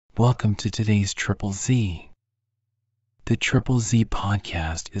Welcome to today's Triple Z. The Triple Z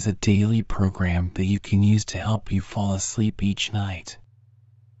podcast is a daily program that you can use to help you fall asleep each night.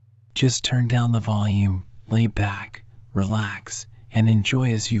 Just turn down the volume, lay back, relax, and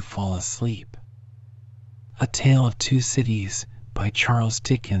enjoy as you fall asleep. A Tale of Two Cities by Charles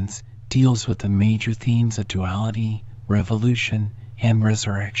Dickens deals with the major themes of duality, revolution, and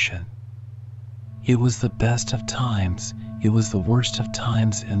resurrection. It was the best of times, it was the worst of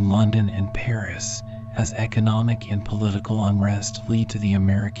times in London and Paris, as economic and political unrest lead to the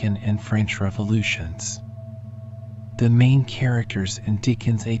American and French revolutions. The main characters in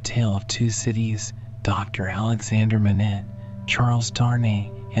Dickens' A Tale of Two Cities, Dr. Alexandre Manette, Charles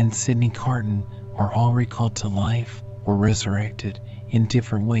Darnay, and Sydney Carton, are all recalled to life or resurrected in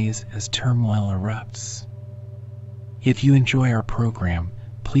different ways as turmoil erupts. If you enjoy our program,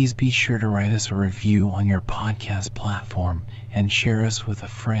 please be sure to write us a review on your podcast platform and share us with a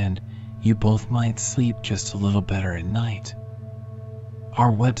friend. You both might sleep just a little better at night. Our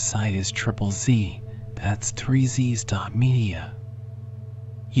website is Triple Z, that's 3zs.media.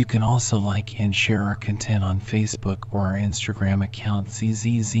 You can also like and share our content on Facebook or our Instagram account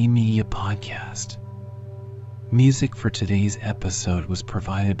ZZZ Media Podcast. Music for today's episode was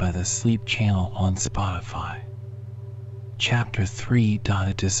provided by the Sleep channel on Spotify. Chapter 3.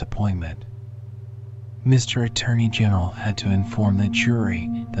 A Disappointment. Mr. Attorney General had to inform the jury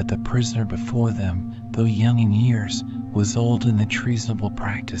that the prisoner before them, though young in years, was old in the treasonable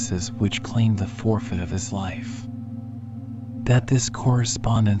practices which claimed the forfeit of his life. That this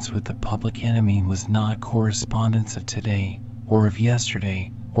correspondence with the public enemy was not a correspondence of today, or of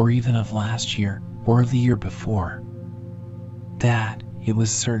yesterday, or even of last year, or of the year before. That, it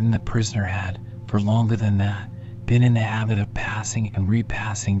was certain the prisoner had, for longer than that, been in the habit of passing and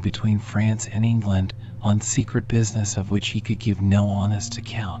repassing between France and England on secret business of which he could give no honest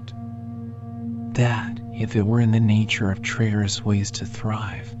account. That, if it were in the nature of traitorous ways to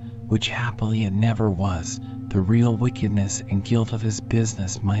thrive, which happily it never was, the real wickedness and guilt of his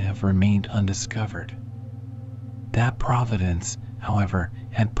business might have remained undiscovered. That Providence, however,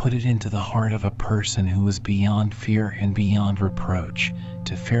 had put it into the heart of a person who was beyond fear and beyond reproach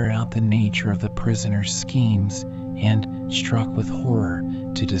to ferret out the nature of the prisoner's schemes and, struck with horror,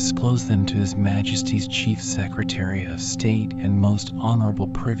 to disclose them to His Majesty's Chief Secretary of State and Most Honorable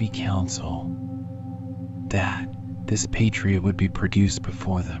Privy Council. That this patriot would be produced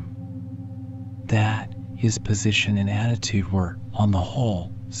before them. That his position and attitude were, on the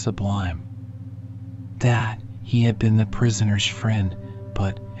whole, sublime. That he had been the prisoner's friend,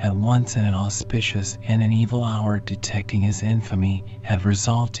 but at once in an auspicious and an evil hour detecting his infamy, had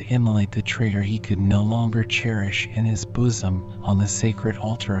resolved to immolate the traitor he could no longer cherish in his bosom on the sacred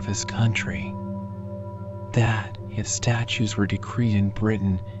altar of his country. That, if statues were decreed in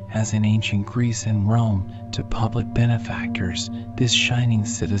Britain, as in ancient Greece and Rome, to public benefactors, this shining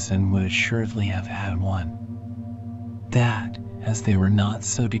citizen would assuredly have had one. That, as they were not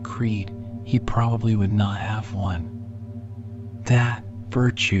so decreed, he probably would not have one. That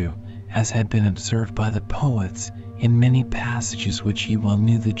virtue, as had been observed by the poets in many passages which he well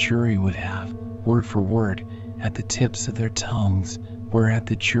knew the jury would have, word for word, at the tips of their tongues, whereat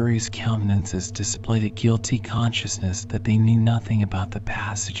the jury's countenances displayed a guilty consciousness that they knew nothing about the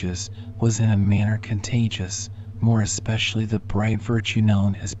passages, was in a manner contagious, more especially the bright virtue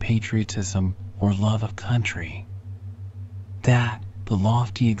known as patriotism or love of country. That, the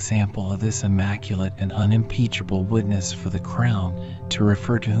lofty example of this immaculate and unimpeachable witness for the crown, to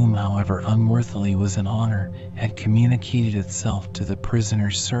refer to whom however unworthily was an honor, had communicated itself to the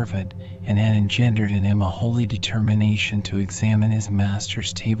prisoner's servant, and had engendered in him a holy determination to examine his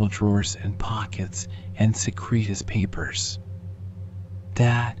master's table drawers and pockets, and secrete his papers.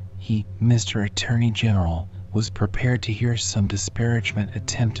 That he, Mr. Attorney General, was prepared to hear some disparagement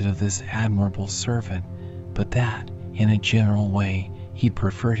attempted of this admirable servant, but that, in a general way, he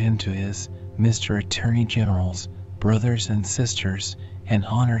preferred him to his, Mr. Attorney General's, brothers and sisters, and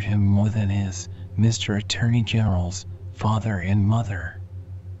honored him more than his, Mr. Attorney General's, father and mother.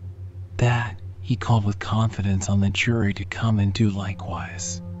 That he called with confidence on the jury to come and do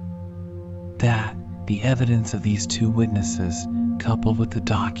likewise. That the evidence of these two witnesses, coupled with the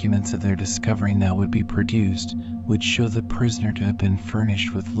documents of their discovering that would be produced, would show the prisoner to have been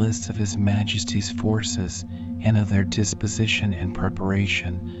furnished with lists of His Majesty's forces, and of their disposition and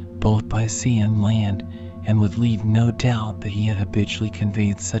preparation, both by sea and land, and would leave no doubt that he had habitually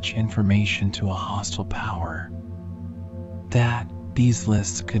conveyed such information to a hostile power. That these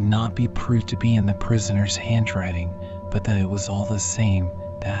lists could not be proved to be in the prisoner's handwriting, but that it was all the same,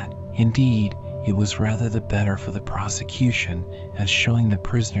 that, indeed, it was rather the better for the prosecution, as showing the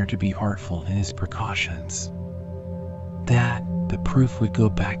prisoner to be artful in his precautions. That the proof would go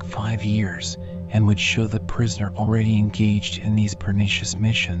back 5 years and would show the prisoner already engaged in these pernicious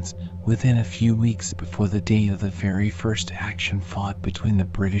missions within a few weeks before the date of the very first action fought between the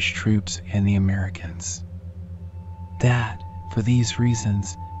British troops and the Americans. That, for these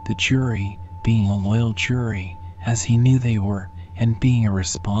reasons, the jury, being a loyal jury, as he knew they were, and being a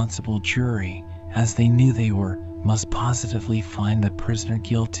responsible jury, as they knew they were, must positively find the prisoner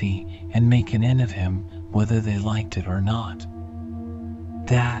guilty and make an end of him, whether they liked it or not.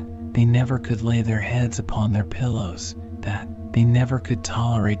 That they never could lay their heads upon their pillows, that they never could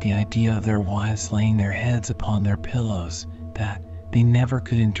tolerate the idea of their wives laying their heads upon their pillows, that they never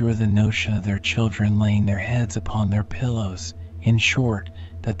could endure the notion of their children laying their heads upon their pillows. In short,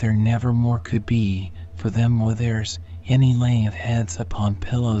 that there never more could be, for them or theirs, any laying of heads upon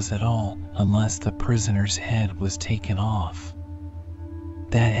pillows at all, unless the prisoner's head was taken off.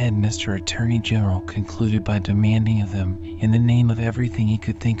 That head Mr. Attorney General concluded by demanding of them, in the name of everything he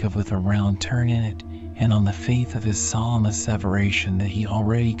could think of with a round turn in it, and on the faith of his solemn asseveration that he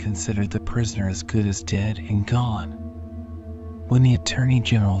already considered the prisoner as good as dead and gone. When the Attorney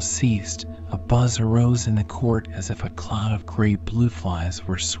General ceased, a buzz arose in the court as if a cloud of great blue flies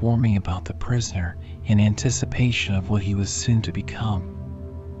were swarming about the prisoner in anticipation of what he was soon to become.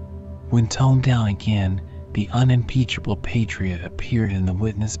 When toned down again, the unimpeachable patriot appeared in the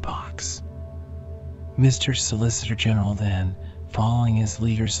witness box. Mr. Solicitor General then, following his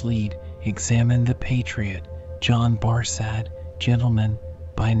leader's lead, examined the patriot, John Barsad, gentleman,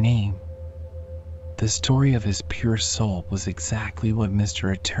 by name. The story of his pure soul was exactly what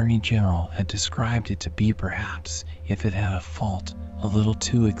Mr. Attorney General had described it to be, perhaps, if it had a fault, a little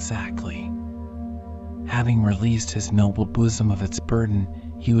too exactly. Having released his noble bosom of its burden,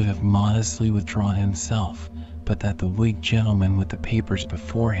 he would have modestly withdrawn himself, but that the Whig gentleman with the papers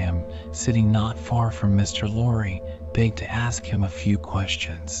before him, sitting not far from Mr. Lorry, begged to ask him a few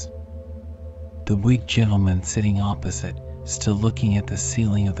questions. The Whig gentleman sitting opposite, still looking at the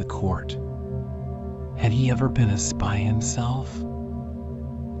ceiling of the court. Had he ever been a spy himself?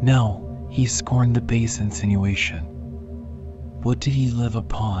 No, he scorned the base insinuation. What did he live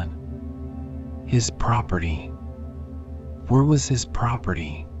upon? His property. Where was his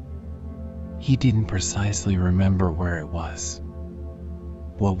property? He didn't precisely remember where it was.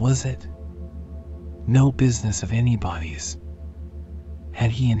 What was it? No business of anybody's.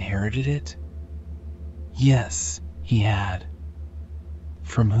 Had he inherited it? Yes, he had.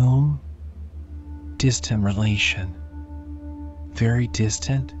 From whom? Distant relation. Very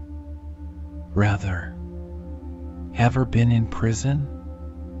distant? Rather. Ever been in prison?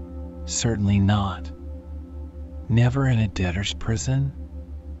 Certainly not. Never in a debtor's prison?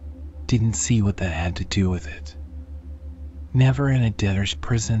 Didn't see what that had to do with it. Never in a debtor's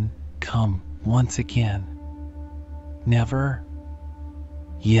prison, come, once again. Never?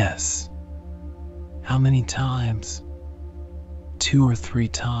 Yes. How many times? 2 or 3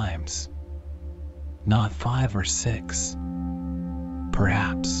 times. Not 5 or 6.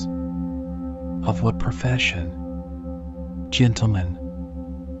 Perhaps. Of what profession? Gentleman.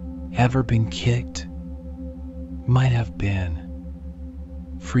 Ever been kicked? Might have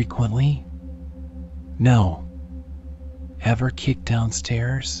been. Frequently? No. Ever kicked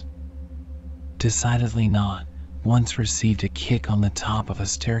downstairs? Decidedly not. Once received a kick on the top of a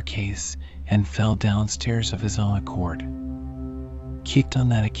staircase and fell downstairs of his own accord. Kicked on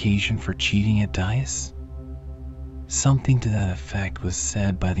that occasion for cheating at dice? Something to that effect was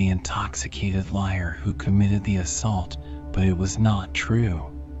said by the intoxicated liar who committed the assault, but it was not true.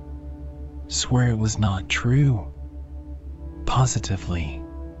 Swear it was not true. Positively.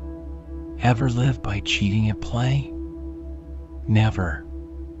 Ever lived by cheating at play? Never.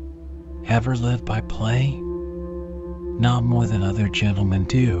 Ever lived by play? Not more than other gentlemen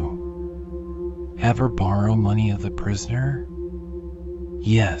do. Ever borrow money of the prisoner?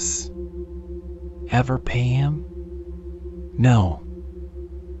 Yes. Ever pay him? No.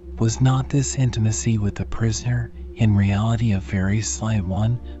 Was not this intimacy with the prisoner in reality a very slight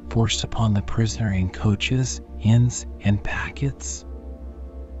one, forced upon the prisoner in coaches, inns, and packets?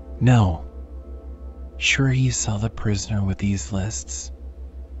 No. Sure he saw the prisoner with these lists?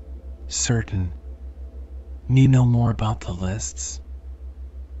 Certain. Knew no more about the lists?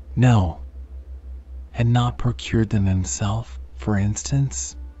 No. Had not procured them himself, for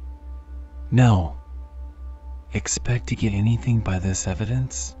instance? No. Expect to get anything by this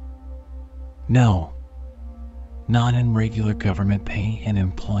evidence? No. Not in regular government pay and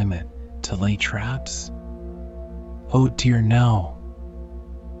employment to lay traps? Oh dear, no.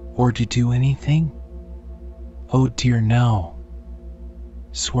 Or to do anything? Oh dear, no.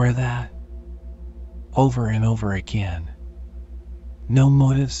 Swear that? Over and over again. No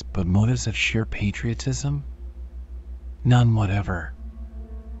motives but motives of sheer patriotism? None whatever.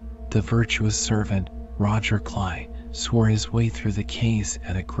 The virtuous servant, Roger Cly, swore his way through the case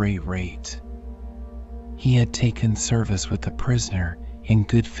at a great rate. He had taken service with the prisoner in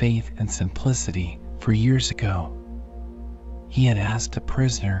good faith and simplicity for years ago. He had asked the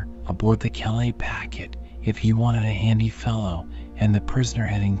prisoner aboard the Calais packet if he wanted a handy fellow, and the prisoner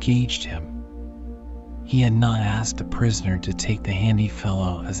had engaged him. He had not asked the prisoner to take the handy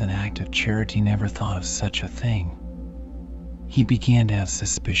fellow as an act of charity, never thought of such a thing. He began to have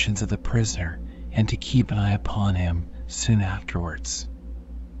suspicions of the prisoner and to keep an eye upon him soon afterwards.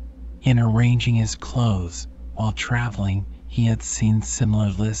 In arranging his clothes while traveling, he had seen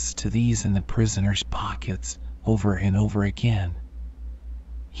similar lists to these in the prisoner's pockets over and over again.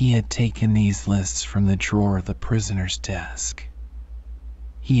 He had taken these lists from the drawer of the prisoner's desk.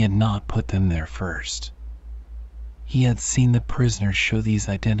 He had not put them there first. He had seen the prisoner show these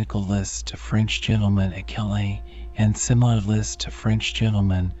identical lists to French gentlemen at Calais and similar lists to French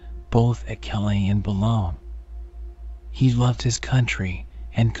gentlemen both at Calais and Boulogne. He loved his country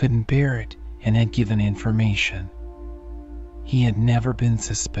and couldn't bear it, and had given information. He had never been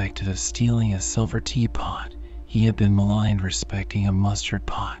suspected of stealing a silver teapot. He had been maligned respecting a mustard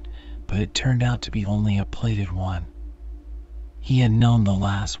pot, but it turned out to be only a plated one. He had known the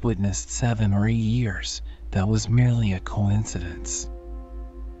last witness 7 or 8 years. That was merely a coincidence.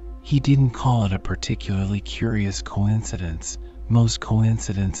 He didn't call it a particularly curious coincidence. Most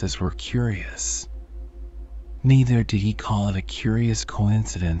coincidences were curious. Neither did he call it a curious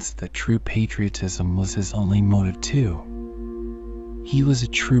coincidence that true patriotism was his only motive too. He was a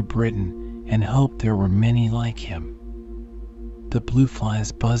true Briton and hoped there were many like him. The blue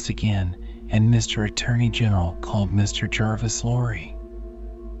flies buzzed again, and Mr. Attorney General called Mr. Jarvis Lorry.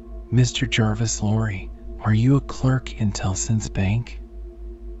 Mr. Jarvis Lorry, are you a clerk in Tellson's Bank?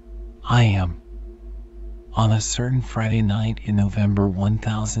 I am. On a certain Friday night in November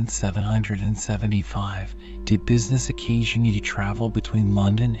 1775, did business occasion you to travel between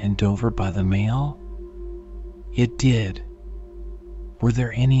London and Dover by the mail? It did. Were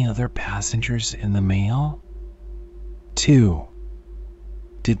there any other passengers in the mail? 2.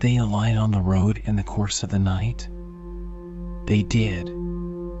 Did they alight on the road in the course of the night? They did.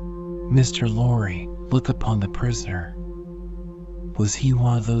 Mr. Lorry, look upon the prisoner. Was he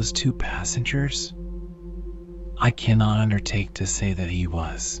one of those 2 passengers? I cannot undertake to say that he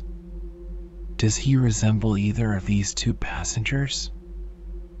was. Does he resemble either of these 2 passengers?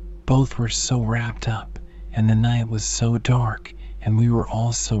 Both were so wrapped up, and the night was so dark, and we were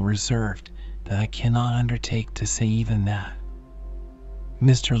all so reserved, that I cannot undertake to say even that.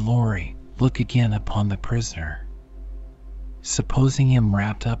 Mr. Lorry, look again upon the prisoner. Supposing him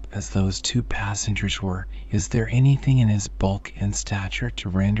wrapped up as those 2 passengers were, is there anything in his bulk and stature to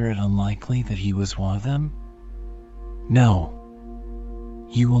render it unlikely that he was one of them? No.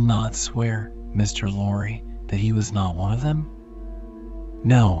 You will not swear, Mr. Lorry, that he was not one of them?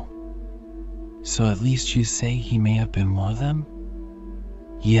 No. So at least you say he may have been one of them?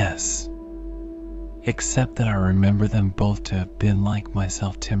 Yes. Except that I remember them both to have been like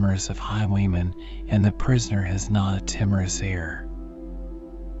myself timorous of highwaymen, and the prisoner has not a timorous air.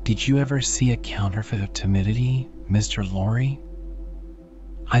 Did you ever see a counterfeit of timidity, Mr. Lorry?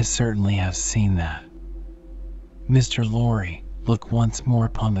 I certainly have seen that. Mr. Lorry, look once more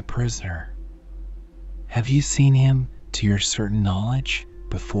upon the prisoner. Have you seen him, to your certain knowledge,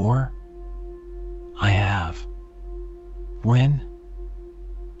 before? I have. When?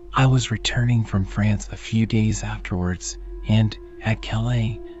 I was returning from France a few days afterwards, and, at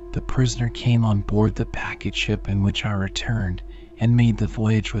Calais, the prisoner came on board the packet ship in which I returned, and made the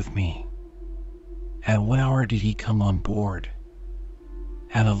voyage with me. At what hour did he come on board?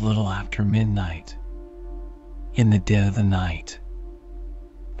 At a little after midnight. In the dead of the night.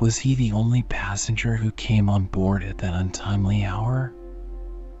 Was he the only passenger who came on board at that untimely hour?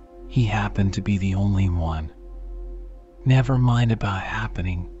 He happened to be the only one. Never mind about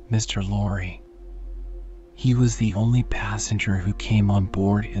happening, Mr. Lorry. He was the only passenger who came on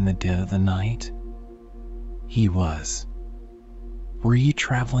board in the dead of the night? He was. Were you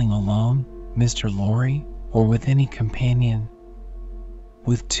traveling alone, Mr. Lorry, or with any companion?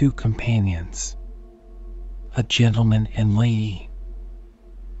 With 2 companions. A gentleman and lady.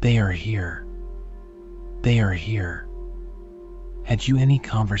 They are here. They are here. Had you any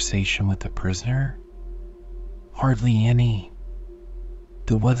conversation with the prisoner? Hardly any.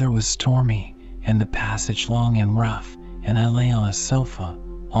 The weather was stormy, and the passage long and rough, and I lay on a sofa,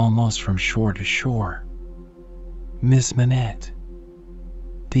 almost from shore to shore. Miss Manette,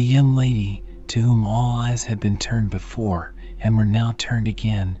 the young lady to whom all eyes had been turned before and were now turned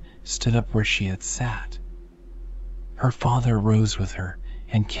again, stood up where she had sat. Her father rose with her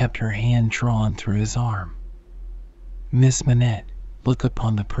and kept her hand drawn through his arm. Miss Manette, look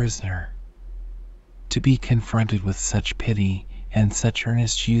upon the prisoner. To be confronted with such pity and such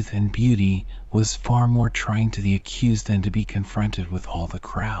earnest youth and beauty was far more trying to the accused than to be confronted with all the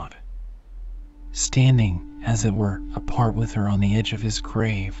crowd. Standing, as it were, apart with her on the edge of his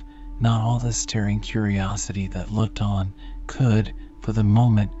grave, not all the staring curiosity that looked on could, for the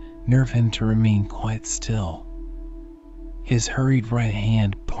moment, nerve him to remain quite still. His hurried right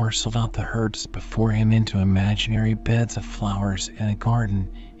hand parceled out the herbs before him into imaginary beds of flowers in a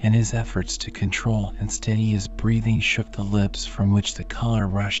garden, and his efforts to control and steady his breathing shook the lips from which the color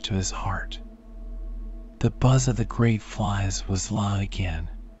rushed to his heart. The buzz of the great flies was loud again.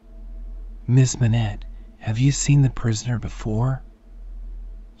 Miss Manette, have you seen the prisoner before?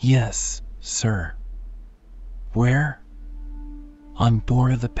 Yes, sir. Where? On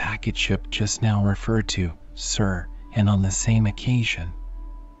board of the packet ship just now referred to, sir, and on the same occasion.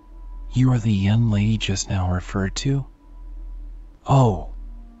 You are the young lady just now referred to? Oh,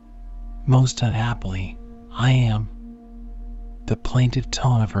 most unhappily, I am. The plaintive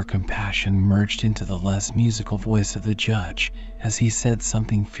tone of her compassion merged into the less musical voice of the judge as he said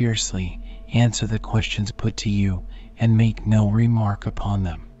something fiercely, answer the questions put to you, and make no remark upon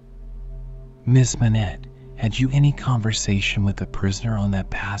them. Miss Manette, had you any conversation with the prisoner on that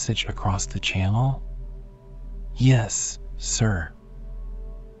passage across the channel? Yes, sir.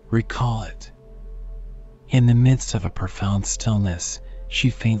 Recall it. In the midst of a profound stillness, she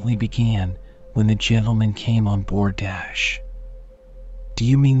faintly began, when the gentleman came on board dash. Do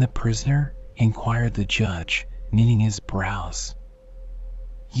you mean the prisoner? Inquired the judge, knitting his brows.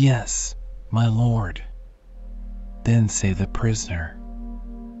 Yes, my lord. Then say the prisoner.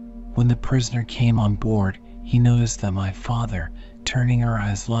 When the prisoner came on board, he noticed that my father, turning her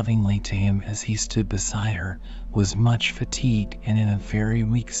eyes lovingly to him as he stood beside her, was much fatigued and in a very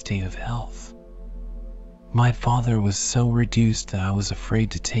weak state of health. My father was so reduced that I was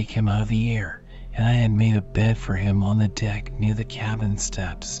afraid to take him out of the air, and I had made a bed for him on the deck near the cabin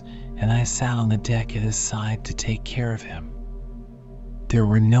steps, and I sat on the deck at his side to take care of him. There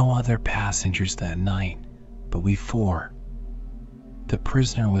were no other passengers that night, but we four. The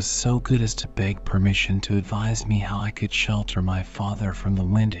prisoner was so good as to beg permission to advise me how I could shelter my father from the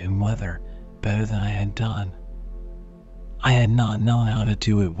wind and weather better than I had done. I had not known how to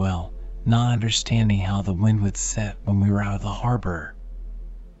do it well, not understanding how the wind would set when we were out of the harbor.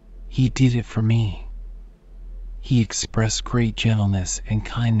 He did it for me. He expressed great gentleness and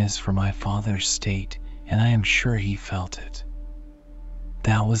kindness for my father's state, and I am sure he felt it.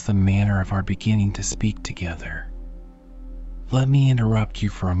 That was the manner of our beginning to speak together. Let me interrupt you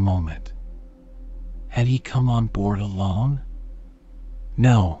for a moment. Had he come on board alone?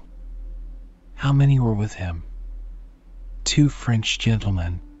 No. How many were with him? 2 French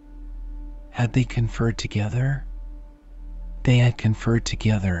gentlemen. Had they conferred together? They had conferred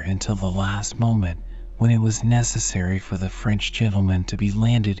together until the last moment, when it was necessary for the French gentlemen to be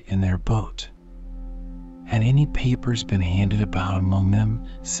landed in their boat. Had any papers been handed about among them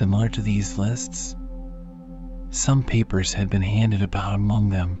similar to these lists? Some papers had been handed about among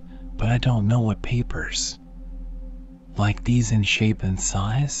them, but I don't know what papers. Like these in shape and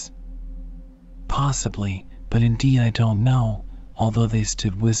size? Possibly, but indeed I don't know, although they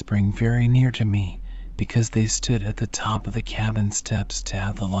stood whispering very near to me, because they stood at the top of the cabin steps to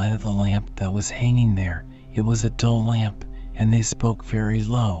have the light of the lamp that was hanging there. It was a dull lamp, and they spoke very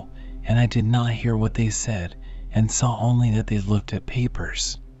low, and I did not hear what they said, and saw only that they looked at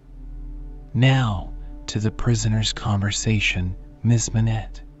papers. Now, to the prisoner's conversation, Miss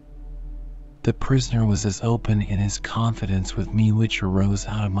Manette. The prisoner was as open in his confidence with me which arose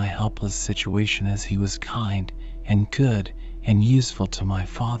out of my helpless situation as he was kind and good and useful to my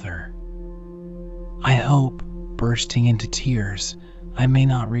father. I hope, bursting into tears, I may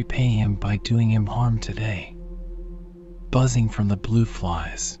not repay him by doing him harm today. Buzzing from the blue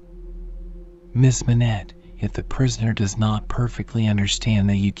flies. Miss Manette, if the prisoner does not perfectly understand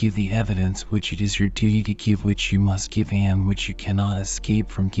that you give the evidence which it is your duty to give, which you must give, and which you cannot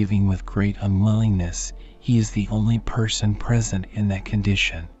escape from giving with great unwillingness, he is the only person present in that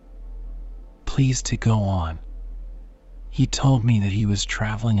condition. Please to go on. He told me that he was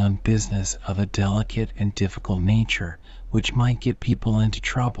traveling on business of a delicate and difficult nature, which might get people into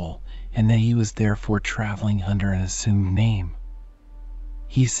trouble, and that he was therefore traveling under an assumed name.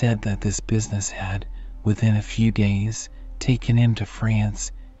 He said that this business had, within a few days, taken him to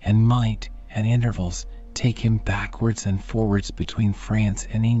France, and might, at intervals, take him backwards and forwards between France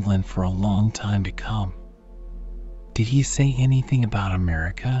and England for a long time to come. Did he say anything about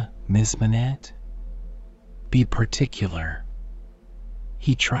America, Miss Manette? Be particular.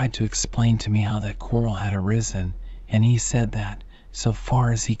 He tried to explain to me how that quarrel had arisen, and he said that, so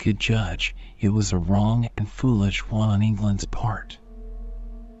far as he could judge, it was a wrong and foolish one on England's part.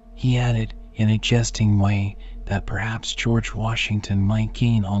 He added, in a jesting way, that perhaps George Washington might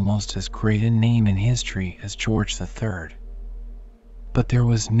gain almost as great a name in history as George III. But there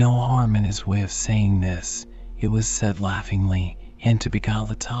was no harm in his way of saying this. It was said laughingly, and to beguile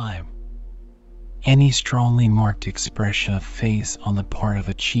the time. Any strongly marked expression of face on the part of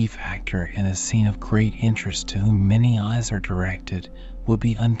a chief actor in a scene of great interest to whom many eyes are directed would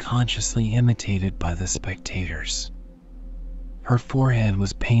be unconsciously imitated by the spectators. Her forehead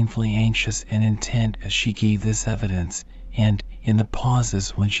was painfully anxious and intent as she gave this evidence, and, in the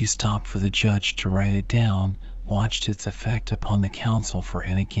pauses when she stopped for the judge to write it down, watched its effect upon the counsel for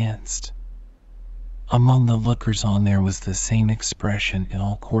and against. Among the lookers-on there was the same expression in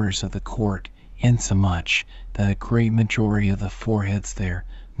all quarters of the court, insomuch that a great majority of the foreheads there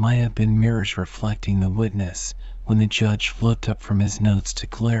might have been mirrors reflecting the witness, when the judge looked up from his notes to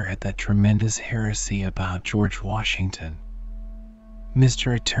glare at that tremendous heresy about George Washington.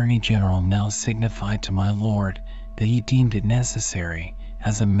 Mr. Attorney General now signified to my lord that he deemed it necessary,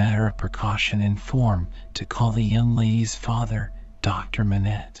 as a matter of precaution and form, to call the young lady's father, Dr.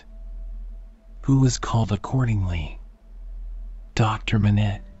 Manette, who was called accordingly. Dr.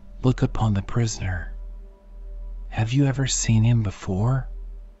 Manette, look upon the prisoner. Have you ever seen him before?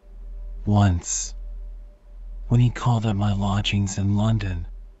 Once. When he called at my lodgings in London.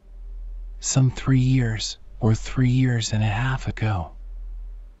 Some 3 years, or 3 years and a half ago.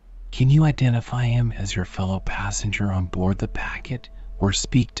 Can you identify him as your fellow passenger on board the packet, or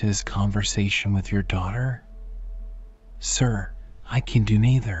speak to his conversation with your daughter? Sir, I can do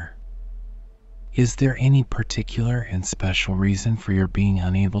neither. Is there any particular and special reason for your being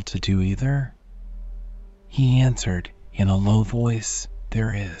unable to do either? He answered, in a low voice,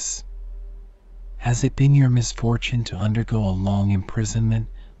 there is. Has it been your misfortune to undergo a long imprisonment,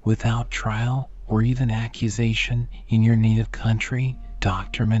 without trial, or even accusation, in your native country,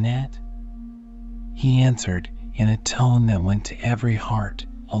 Dr. Manette? He answered, in a tone that went to every heart,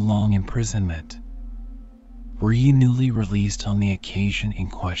 a long imprisonment. Were you newly released on the occasion in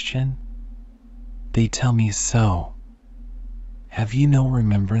question? They tell me so. Have you no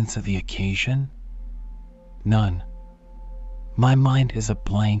remembrance of the occasion? None. My mind is a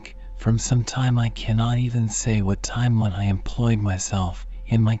blank. From some time I cannot even say what time when I employed myself,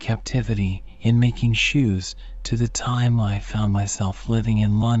 in my captivity, in making shoes, to the time when I found myself living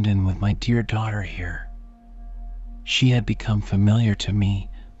in London with my dear daughter here. She had become familiar to me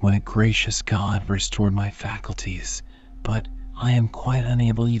when a gracious God restored my faculties, but I am quite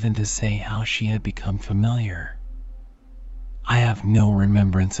unable even to say how she had become familiar. I have no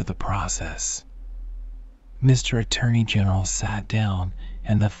remembrance of the process. Mr. Attorney General sat down,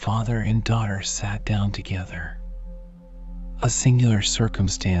 and the father and daughter sat down together. A singular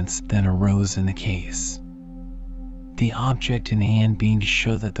circumstance then arose in the case. The object in hand being to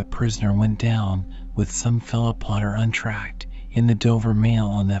show that the prisoner went down, with some fellow plotter untracked, in the Dover mail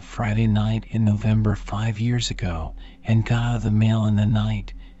on that Friday night in November 5 years ago, and got out of the mail in the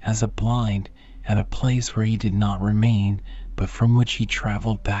night, as a blind, at a place where he did not remain, but from which he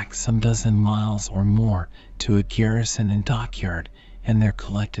traveled back some dozen miles or more to a garrison and dockyard, and there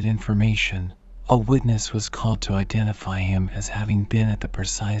collected information. A witness was called to identify him as having been at the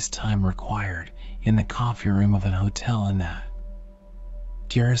precise time required in the coffee room of an hotel in that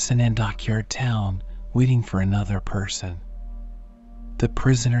garrison and dockyard town, waiting for another person. The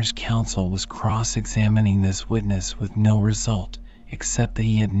prisoner's counsel was cross-examining this witness with no result, except that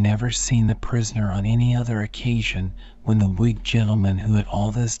he had never seen the prisoner on any other occasion, when the wigged gentleman who had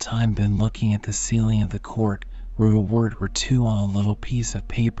all this time been looking at the ceiling of the court wrote a word or two on a little piece of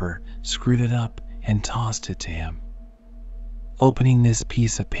paper, screwed it up, and tossed it to him. Opening this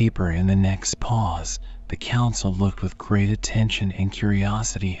piece of paper in the next pause, the counsel looked with great attention and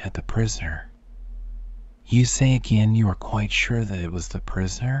curiosity at the prisoner. You say again you are quite sure that it was the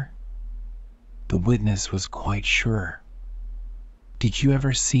prisoner? The witness was quite sure. Did you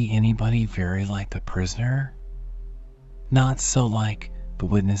ever see anybody very like the prisoner? Not so like, the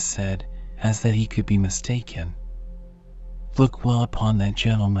witness said, as that he could be mistaken. Look well upon that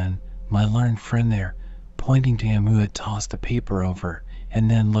gentleman, my learned friend there, pointing to him who had tossed the paper over, and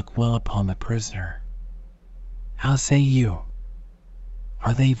then look well upon the prisoner. How say you?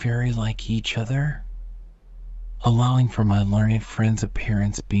 Are they very like each other? allowing for my learned friend's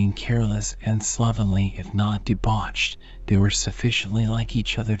appearance being careless and slovenly if not debauched. They were sufficiently like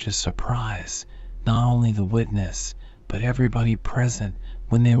each other to surprise not only the witness, but everybody present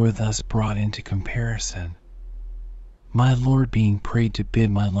when they were thus brought into comparison. My lord being prayed to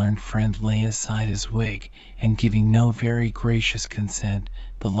bid my learned friend lay aside his wig, and giving no very gracious consent,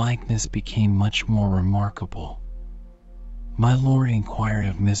 the likeness became much more remarkable. My lord inquired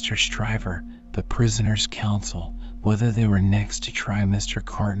of Mr. Stryver, the prisoner's counsel, whether they were next to try Mr.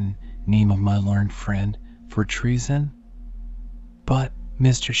 Carton, name of my learned friend, for treason? But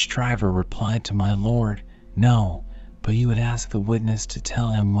Mr. Stryver replied to my lord, no, but you would ask the witness to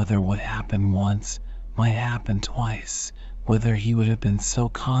tell him whether what happened once might happen twice, whether he would have been so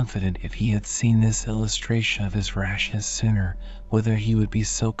confident if he had seen this illustration of his rashness sooner, whether he would be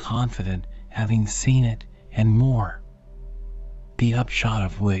so confident having seen it, and more. The upshot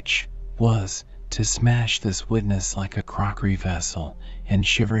of which was to smash this witness like a crockery vessel, and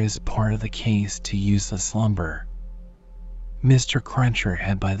shiver his part of the case to useless lumber. Mr. Cruncher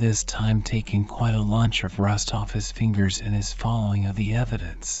had by this time taken quite a lunch of rust off his fingers in his following of the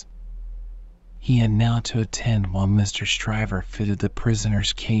evidence. He had now to attend while Mr. Stryver fitted the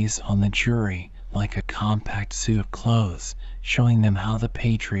prisoner's case on the jury like a compact suit of clothes, showing them how the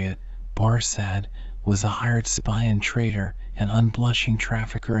patriot, Barsad, was a hired spy and traitor, an unblushing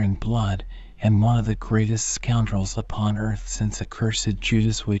trafficker in blood, and one of the greatest scoundrels upon earth since accursed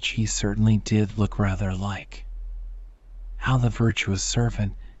Judas, which he certainly did look rather like. How the virtuous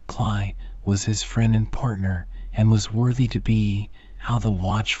servant, Cly, was his friend and partner, and was worthy to be, how the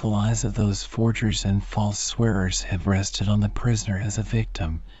watchful eyes of those forgers and false swearers had rested on the prisoner as a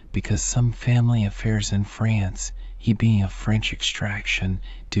victim, because some family affairs in France, he being of French extraction,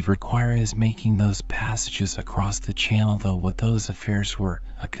 did require his making those passages across the channel, though what those affairs were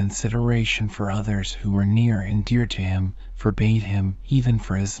a consideration for others who were near and dear to him, forbade him, even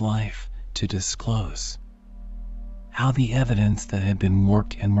for his life, to disclose. How the evidence that had been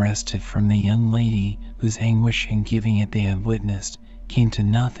worked and wrested from the young lady, whose anguish in giving it they had witnessed, came to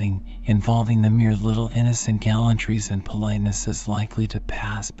nothing, involving the mere little innocent gallantries and politenesses likely to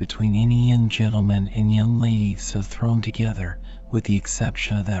pass between any young gentleman and young lady so thrown together, with the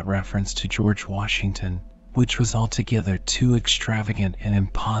exception of that reference to George Washington, which was altogether too extravagant and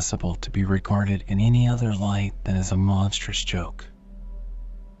impossible to be regarded in any other light than as a monstrous joke.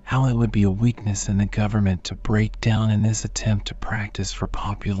 How it would be a weakness in the government to break down in this attempt to practice for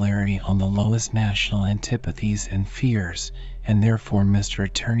popularity on the lowest national antipathies and fears, and therefore Mr.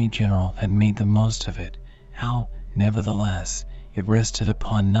 Attorney General had made the most of it. How, nevertheless, it rested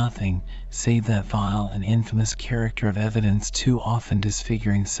upon nothing save that vile and infamous character of evidence too often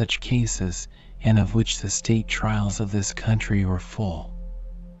disfiguring such cases, and of which the state trials of this country were full.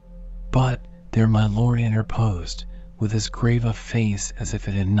 But there my lord interposed, with as grave a face as if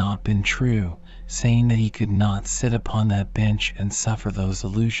it had not been true, saying that he could not sit upon that bench and suffer those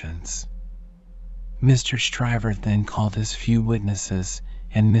illusions. Mr. Stryver then called his few witnesses,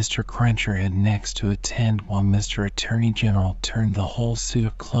 and Mr. Cruncher had next to attend while Mr. Attorney General turned the whole suit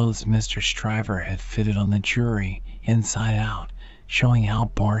of clothes Mr. Stryver had fitted on the jury, inside out, showing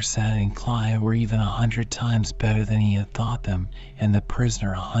how Barsad and Cly were even 100 times better than he had thought them, and the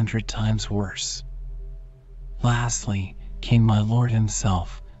prisoner 100 times worse. Lastly came my lord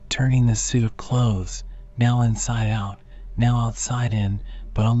himself, turning the suit of clothes, now inside out, now outside in,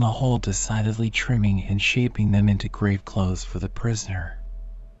 but on the whole decidedly trimming and shaping them into grave clothes for the prisoner.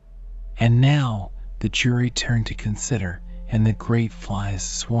 And now the jury turned to consider, and the great flies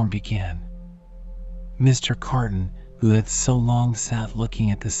swarm began. Mr. Carton, who had so long sat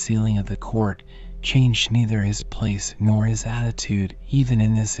looking at the ceiling of the court, changed neither his place nor his attitude even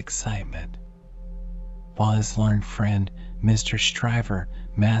in this excitement, while his learned friend, Mr. Stryver,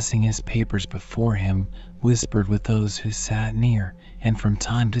 massing his papers before him, whispered with those who sat near, and from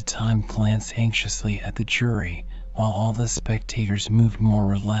time to time glanced anxiously at the jury, while all the spectators moved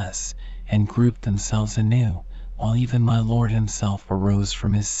more or less, and grouped themselves anew, while even my lord himself arose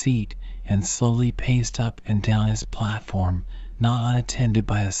from his seat, and slowly paced up and down his platform, not unattended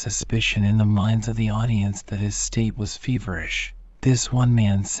by a suspicion in the minds of the audience that his state was feverish. This one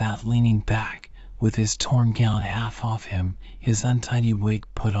man sat leaning back, with his torn gown half off him, his untidy wig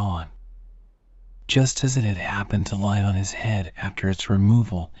put on, just as it had happened to lie on his head after its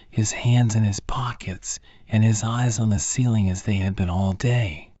removal, his hands in his pockets, and his eyes on the ceiling as they had been all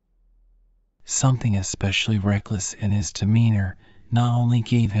day. Something especially reckless in his demeanor not only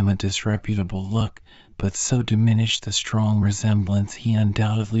gave him a disreputable look, but so diminished the strong resemblance he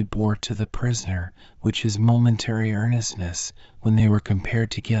undoubtedly bore to the prisoner, which his momentary earnestness, when they were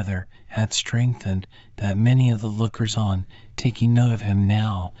compared together, had strengthened, that many of the lookers-on, taking note of him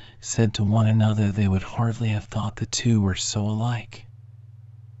now, said to one another they would hardly have thought the two were so alike.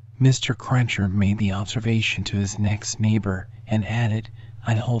 Mr. Cruncher made the observation to his next neighbor, and added,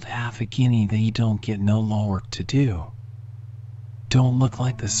 "I'd hold half a guinea that he don't get no law work to do. Don't look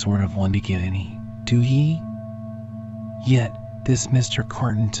like the sort of one to get any, do he?" Yet this Mr.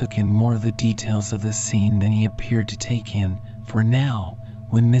 Carton took in more of the details of the scene than he appeared to take in, for now,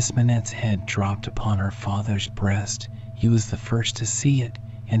 when Miss Manette's head dropped upon her father's breast, he was the first to see it,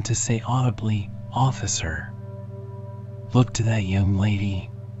 and to say audibly, "Officer, look to that young lady.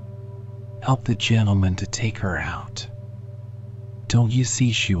 Help the gentleman to take her out. Don't you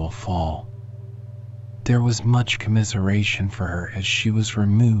see she will fall?" There was much commiseration for her as she was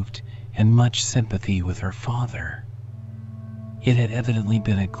removed, and much sympathy with her father. It had evidently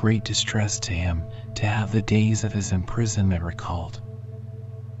been a great distress to him to have the days of his imprisonment recalled.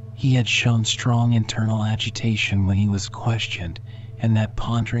 He had shown strong internal agitation when he was questioned, and that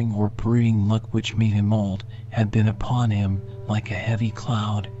pondering or brooding look which made him old had been upon him like a heavy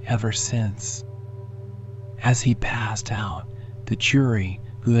cloud ever since. As he passed out, the jury,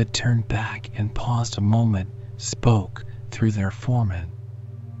 who had turned back and paused a moment, spoke through their foreman.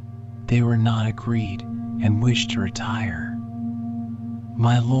 They were not agreed, and wished to retire.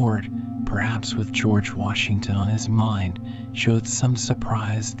 My lord, perhaps with George Washington on his mind, showed some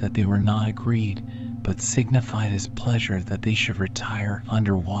surprise that they were not agreed, but signified his pleasure that they should retire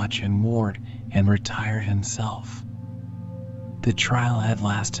under watch and ward, and retired himself. The trial had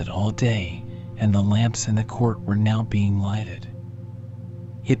lasted all day, and the lamps in the court were now being lighted.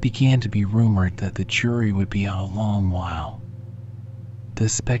 It began to be rumored that the jury would be out a long while. The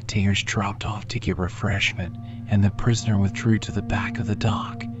spectators dropped off to get refreshment, and the prisoner withdrew to the back of the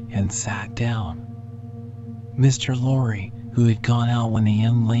dock and sat down. Mr. Lorry, who had gone out when the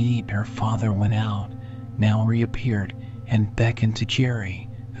young lady and her father went out, now reappeared and beckoned to Jerry,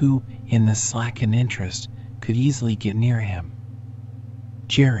 who, in the slackened interest, could easily get near him.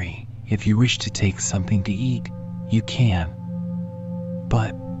 "Jerry, if you wish to take something to eat, you can.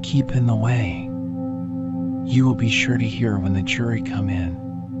 But keep in the way. You will be sure to hear when the jury come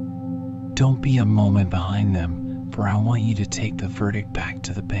in. Don't be a moment behind them, for I want you to take the verdict back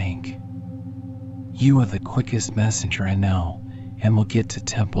to the bank. You are the quickest messenger I know, and will get to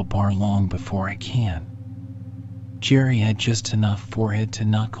Temple Bar long before I can." Jerry had just enough forehead to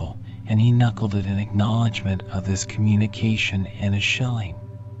knuckle, and he knuckled it in acknowledgment of this communication and a shilling.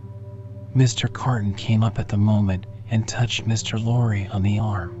 Mr. Carton came up at the moment and touched Mr. Lorry on the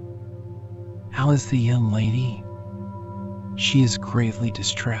arm. "How is the young lady?" "She is greatly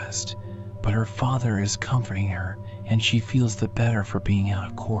distressed, but her father is comforting her, and she feels the better for being out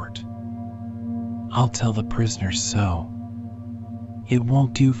of court. I'll tell the prisoner so. It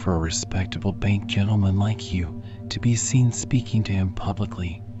won't do for a respectable bank gentleman like you to be seen speaking to him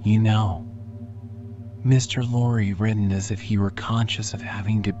publicly, you know." Mr. Lorry reddened as if he were conscious of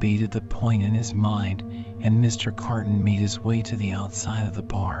having debated the point in his mind, and Mr. Carton made his way to the outside of the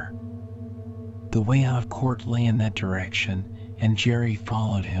bar. The way out of court lay in that direction, and Jerry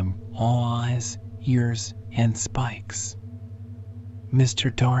followed him, all eyes, ears, and spikes.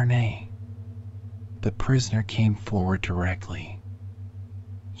 "Mr. Darnay." The prisoner came forward directly.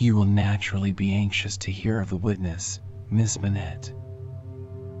 "You will naturally be anxious to hear of the witness, Miss Manette.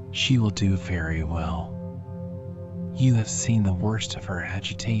 She will do very well. You have seen the worst of her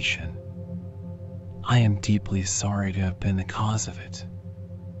agitation. I am deeply sorry to have been the cause of it.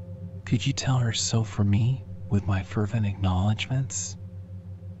 Could you tell her so for me, with my fervent acknowledgments?"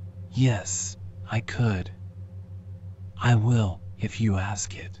 "Yes, I could. I will, if you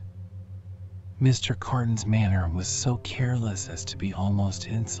ask it." Mr. Carton's manner was so careless as to be almost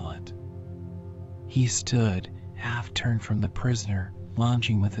insolent. He stood, half turned from the prisoner,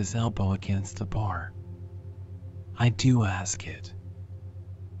 lounging with his elbow against the bar. "I do ask it.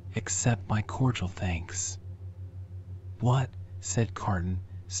 Accept my cordial thanks." "What?" said Carton,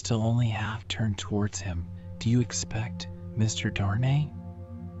 still only half turned towards him. "Do you expect, Mr. Darnay?"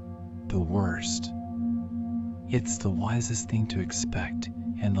 "The worst. It's the wisest thing to expect,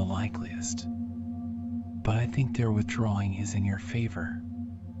 and the likeliest. But I think their withdrawing is in your favor."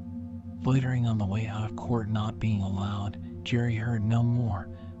 Loitering on the way out of court not being allowed, Jerry heard no more,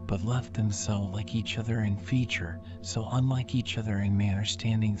 but left them so like each other in feature, so unlike each other in manner,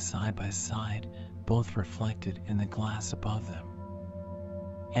 standing side by side, both reflected in the glass above them.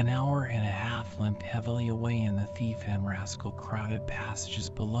 An hour and a half limped heavily away in the thief and rascal crowded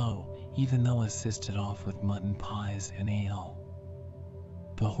passages below, even though assisted off with mutton pies and ale.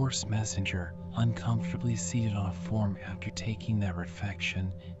 The horse messenger, uncomfortably seated on a form after taking that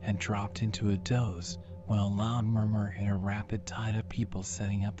refection, had dropped into a doze, while a loud murmur and a rapid tide of people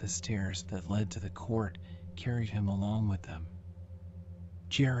setting up the stairs that led to the court carried him along with them.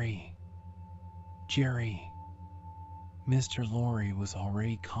 "Jerry! Jerry!" Mr. Lorry was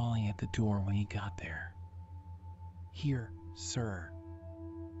already calling at the door when he got there. "Here, sir.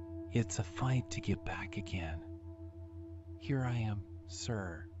 It's a fight to get back again." "Here I am,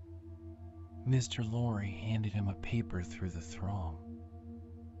 sir." Mr. Lorry handed him a paper through the throng.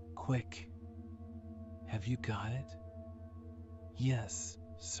 "Quick. Have you got it?" "Yes,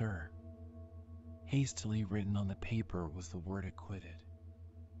 sir." Hastily written on the paper was the word "acquitted."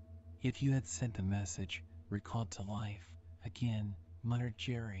 "If you had sent the message, recalled to life, again," muttered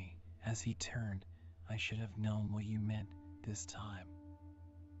Jerry as he turned, "I should have known what you meant this time."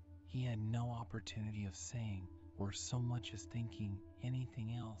 He had no opportunity of saying, or so much as thinking,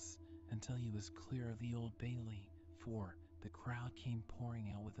 anything else until he was clear of the Old Bailey, for the crowd came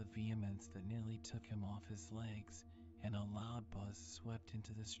pouring out with a vehemence that nearly took him off his legs, and a loud buzz swept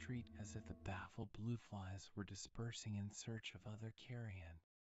into the street as if the baffled blue flies were dispersing in search of other carrion.